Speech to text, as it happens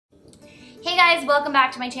Hey guys, welcome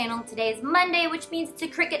back to my channel. Today is Monday, which means it's a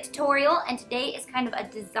Cricut tutorial, and today is kind of a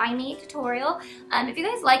designy tutorial. If you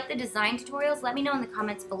guys like the design tutorials, let me know in the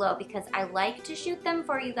comments below because I like to shoot them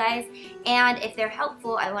for you guys, and if they're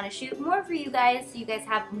helpful, I want to shoot more for you guys so you guys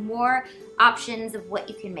have more options of what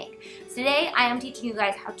you can make. So today I am teaching you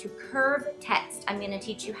guys how to curve text. I'm going to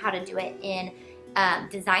teach you how to do it in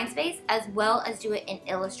Design Space as well as do it in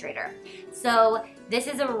Illustrator. So this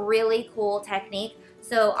is a really cool technique.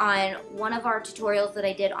 So on one of our tutorials that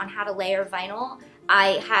I did on how to layer vinyl,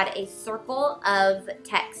 I had a circle of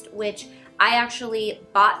text, which I actually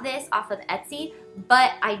bought this off of Etsy,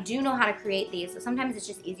 but I do know how to create these. So sometimes it's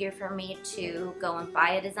just easier for me to go and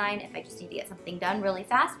buy a design if I just need to get something done really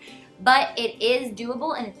fast. But it is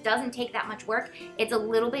doable and it doesn't take that much work. It's a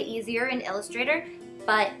little bit easier in Illustrator,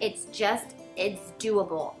 but it's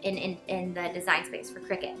doable in the Design Space for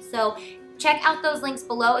Cricut. So check out those links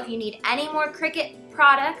below if you need any more Cricut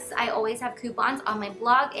products. I always have coupons on my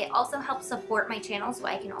blog. It also helps support my channel so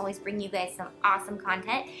I can always bring you guys some awesome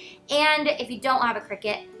content. And if you don't have a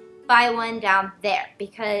Cricut, buy one down there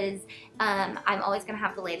because I'm always going to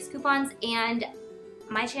have the latest coupons, and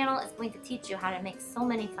my channel is going to teach you how to make so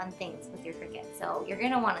many fun things with your Cricut. So you're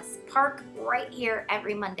going to want to park right here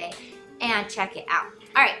every Monday and check it out.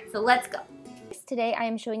 Alright, so let's go. Today I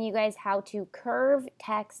am showing you guys how to curve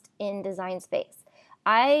text in Design Space.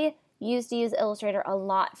 I used to use Illustrator a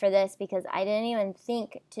lot for this because I didn't even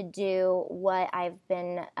think to do what I've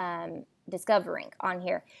been discovering on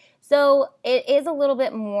here. So it is a little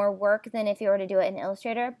bit more work than if you were to do it in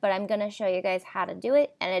Illustrator, but I'm going to show you guys how to do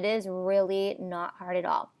it, and it is really not hard at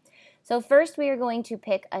all. So first we are going to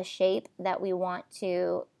pick a shape that we want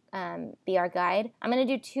to be our guide. I'm going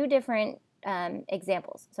to do two different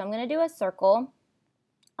examples. So I'm going to do a circle.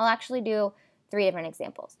 I'll actually do three different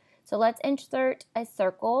examples. So let's insert a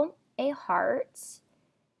circle, a heart,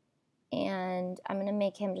 and I'm going to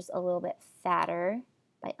make him just a little bit fatter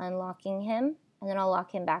by unlocking him, and then I'll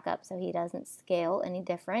lock him back up so he doesn't scale any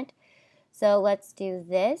different. So let's do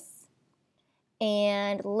this,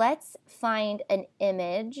 and let's find an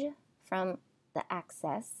image from the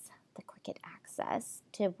Access, the Cricut Access,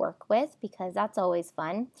 to work with because that's always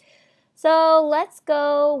fun. So let's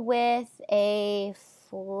go with a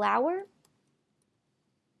flower.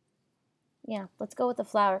 Yeah, let's go with the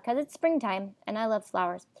flower because it's springtime and I love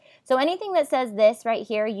flowers. So anything that says this right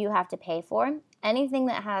here, you have to pay for. Anything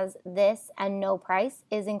that has this and no price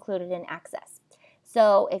is included in Access.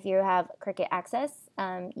 So if you have Cricut Access,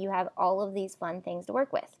 you have all of these fun things to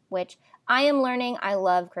work with, which I am learning. I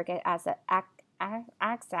love Cricut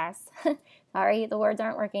Access. Sorry, the words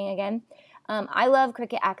aren't working again. I love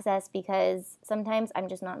Cricut Access because sometimes I'm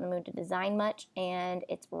just not in the mood to design much, and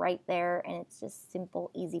it's right there, and it's just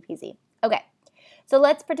simple, easy peasy. Okay, so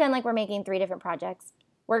let's pretend like we're making three different projects.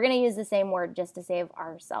 We're going to use the same word just to save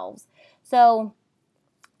ourselves. So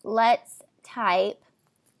let's type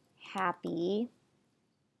happy.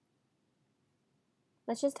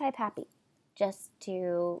 Let's just type happy just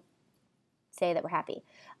to say that we're happy.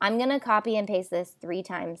 I'm going to copy and paste this 3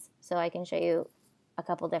 times so I can show you a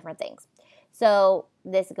couple different things. So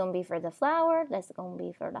this is going to be for the flower, this is going to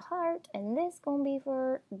be for the heart, and this is going to be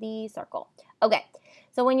for the circle. Okay,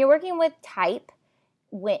 so when you're working with type,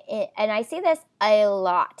 and I see this a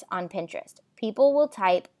lot on Pinterest, people will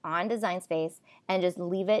type on Design Space and just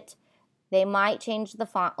leave it. They might change the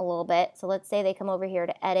font a little bit. So let's say they come over here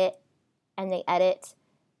to edit, and they edit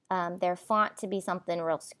their font to be something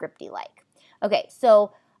real scripty-like. Okay,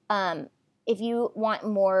 so if you want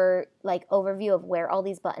more like overview of where all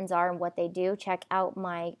these buttons are and what they do, check out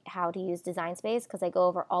my how to use Design Space because I go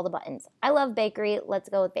over all the buttons. I love bakery. Let's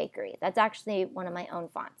go with bakery. That's actually one of my own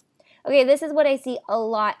fonts. Okay, this is what I see a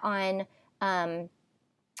lot on Pinterest,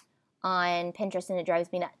 and it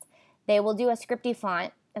drives me nuts. They will do a scripty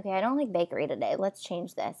font. Okay, I don't like bakery today. Let's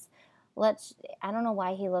change this. I don't know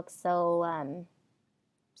why he looks so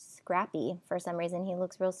scrappy for some reason. He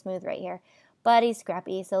looks real smooth right here. But he's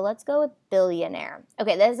scrappy, so let's go with billionaire.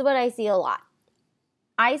 Okay, this is what I see a lot.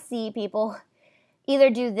 I see people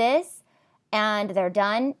either do this and they're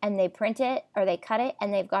done and they print it or they cut it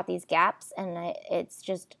and they've got these gaps, and it's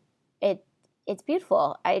just, it's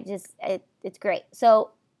beautiful. It's great.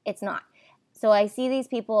 So it's not. So I see these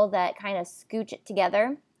people that kind of scooch it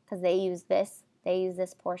together because they use this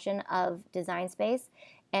portion of Design Space,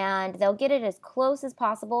 and they'll get it as close as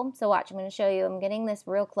possible. So watch, I'm going to show you. I'm getting this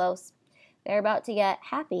real close. They're about to get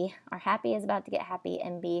happy, or happy is about to get happy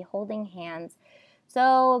and be holding hands.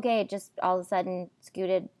 So, okay, just all of a sudden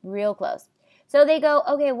scooted real close. So they go,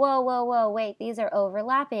 okay, whoa, wait, these are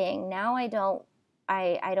overlapping. Now I don't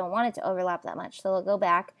want it to overlap that much. So they'll go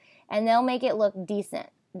back and they'll make it look decent.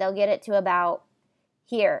 they'll get it to about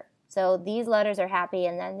here. So these letters are happy,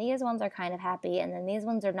 and then these ones are kind of happy, and then these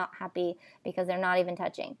ones are not happy because they're not even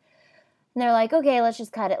touching. And they're like, okay, let's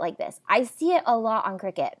just cut it like this. I see it a lot on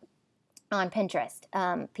Cricut, on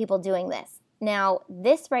Pinterest, people doing this. Now,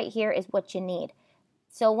 this right here is what you need.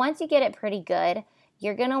 So once you get it pretty good,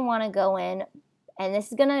 you're going to want to go in, and this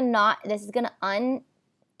is going to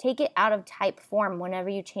take it out of type form whenever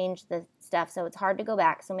you change the stuff, so it's hard to go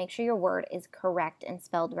back. So make sure your word is correct and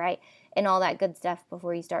spelled right and all that good stuff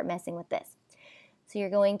before you start messing with this. So you're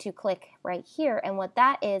going to click right here, and what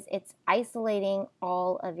that is, it's isolating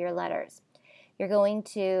all of your letters. You're going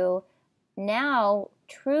to now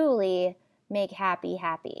truly make happy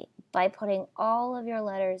happy by putting all of your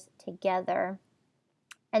letters together,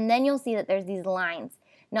 and then you'll see that there's these lines.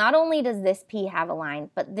 Not only does this P have a line,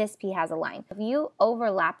 but this P has a line. If you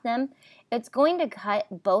overlap them, it's going to cut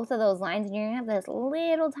both of those lines, and you're going to have this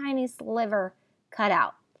little tiny sliver cut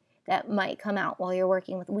out that might come out while you're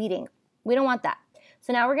working with weeding. We don't want that.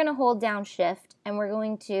 So now we're going to hold down Shift, and we're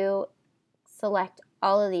going to select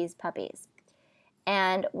all of these puppies.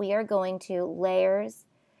 And we are going to layers.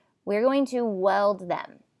 We're going to weld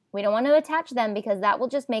them. We don't want to attach them because that will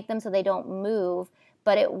just make them so they don't move,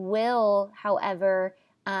 but it will, however,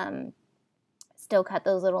 still cut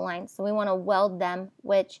those little lines. So we want to weld them,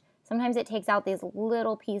 which sometimes it takes out these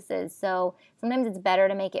little pieces. So sometimes it's better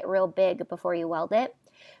to make it real big before you weld it.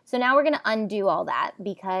 So now we're going to undo all that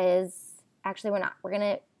because actually we're not.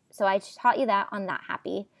 So I taught you that on Not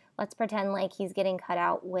Happy. Let's pretend like he's getting cut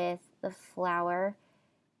out with the flower,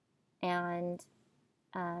 and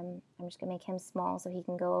I'm just going to make him small so he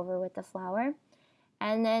can go over with the flower.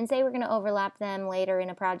 And then say we're going to overlap them later in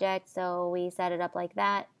a project, so we set it up like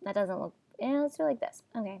that. That doesn't look, let's do it like this.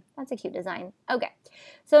 Okay, that's a cute design. Okay,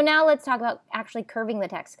 so now let's talk about actually curving the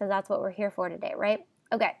text because that's what we're here for today, right?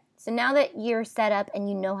 Okay, so now that you're set up and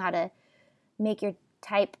you know how to make your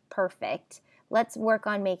type perfect, let's work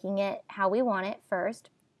on making it how we want it first.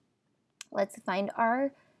 Let's find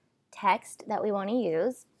our text that we want to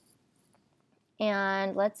use,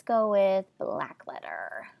 and let's go with black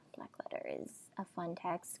letter. Black letter is a fun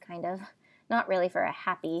text, kind of. Not really for a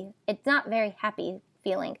happy, it's not very happy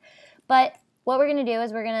feeling. But what we're going to do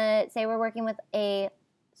is we're going to say we're working with a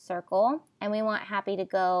circle, and we want happy to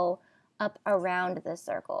go up around the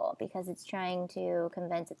circle because it's trying to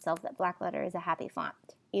convince itself that black letter is a happy font,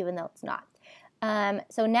 even though it's not.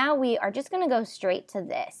 So now we are just going to go straight to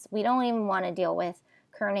this. We don't even want to deal with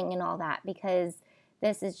kerning and all that because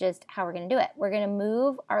this is just how we're going to do it. We're going to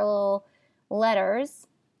move our little letters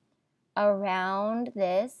around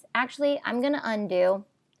this. Actually, I'm going to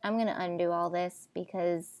undo all this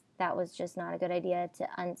because that was just not a good idea to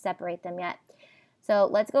unseparate them yet. So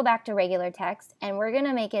let's go back to regular text, and we're going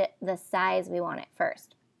to make it the size we want it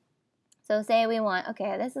first. So say we want,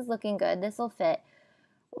 okay, this is looking good. This will fit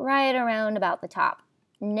right around about the top.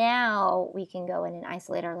 Now we can go in and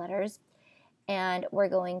isolate our letters, and we're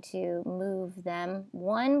going to move them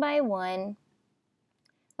one by one.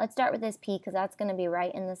 Let's start with this P because that's going to be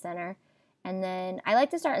right in the center. And then I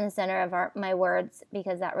like to start in the center of my words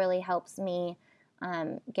because that really helps me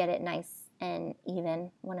get it nice and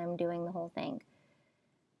even when I'm doing the whole thing.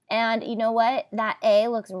 And you know what? That A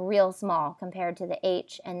looks real small compared to the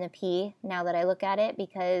H and the P now that I look at it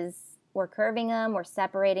because we're curving them, we're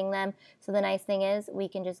separating them. So the nice thing is we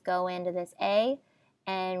can just go into this A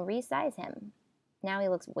and resize him. Now he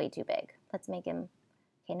looks way too big. Let's make him,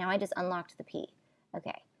 okay, now I just unlocked the P.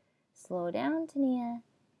 Okay, slow down, Tania.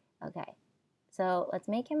 Okay, so let's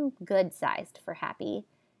make him good sized for happy.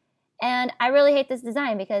 And I really hate this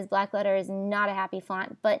design because black letter is not a happy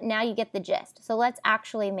font, but now you get the gist. So let's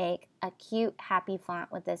actually make a cute happy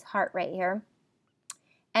font with this heart right here.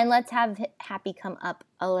 And let's have happy come up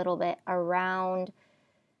a little bit around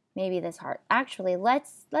maybe this heart. Actually,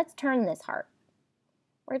 let's turn this heart.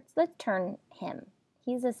 Let's turn him.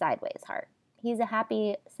 He's a sideways heart. He's a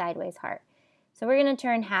happy sideways heart. So we're going to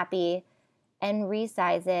turn happy and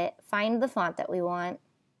resize it. Find the font that we want.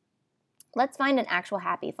 Let's find an actual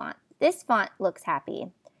happy font. This font looks happy.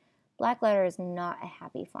 Black letter is not a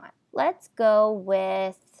happy font. Let's go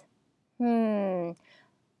with, you'll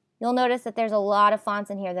notice that there's a lot of fonts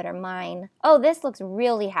in here that are mine. Oh, this looks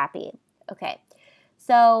really happy. Okay,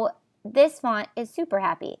 so this font is super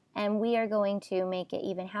happy, and we are going to make it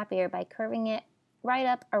even happier by curving it right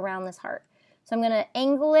up around this heart. So I'm going to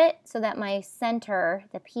angle it so that my center,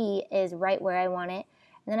 the P, is right where I want it.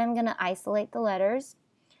 And then I'm going to isolate the letters.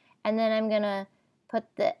 And then I'm going to put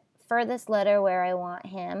the furthest letter where I want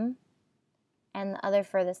him and the other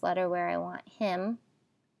furthest letter where I want him,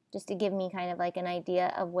 just to give me kind of like an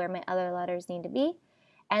idea of where my other letters need to be.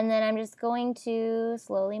 And then I'm just going to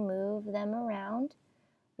slowly move them around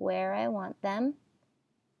where I want them.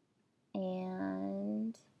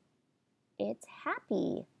 And it's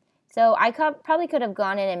happy. So I probably could have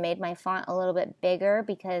gone in and made my font a little bit bigger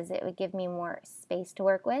because it would give me more space to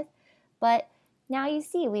work with. But now you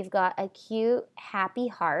see we've got a cute happy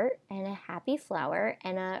heart and a happy flower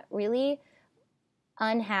and a really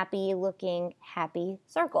unhappy looking happy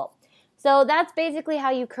circle. So that's basically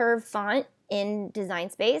how you curve font in Design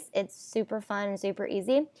Space. It's super fun and super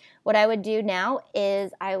easy. What I would do now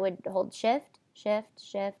is I would hold Shift, Shift,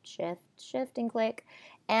 Shift, Shift, Shift, and click,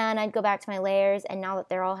 and I'd go back to my layers, and now that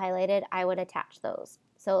they're all highlighted, I would attach those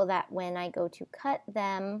so that when I go to cut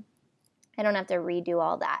them, I don't have to redo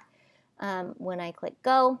all that. When I click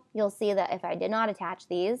go, you'll see that if I did not attach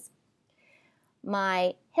these,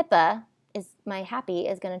 my happy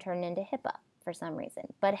is going to turn into HIPAA for some reason.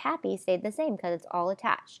 But happy stayed the same because it's all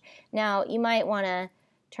attached. Now, you might want to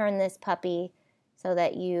turn this puppy so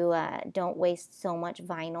that you don't waste so much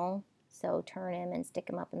vinyl. So turn him and stick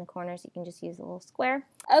him up in the corner so you can just use a little square.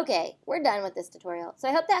 Okay, we're done with this tutorial. So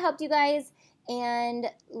I hope that helped you guys, and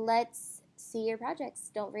let's see your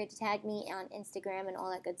projects. Don't forget to tag me on Instagram and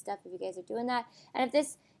all that good stuff if you guys are doing that. And if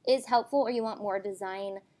this is helpful or you want more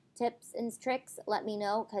design tips and tricks, let me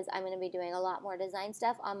know, because I'm going to be doing a lot more design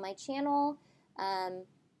stuff on my channel, and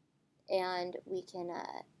we can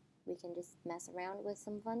just mess around with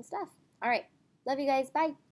some fun stuff. All right, love you guys. Bye.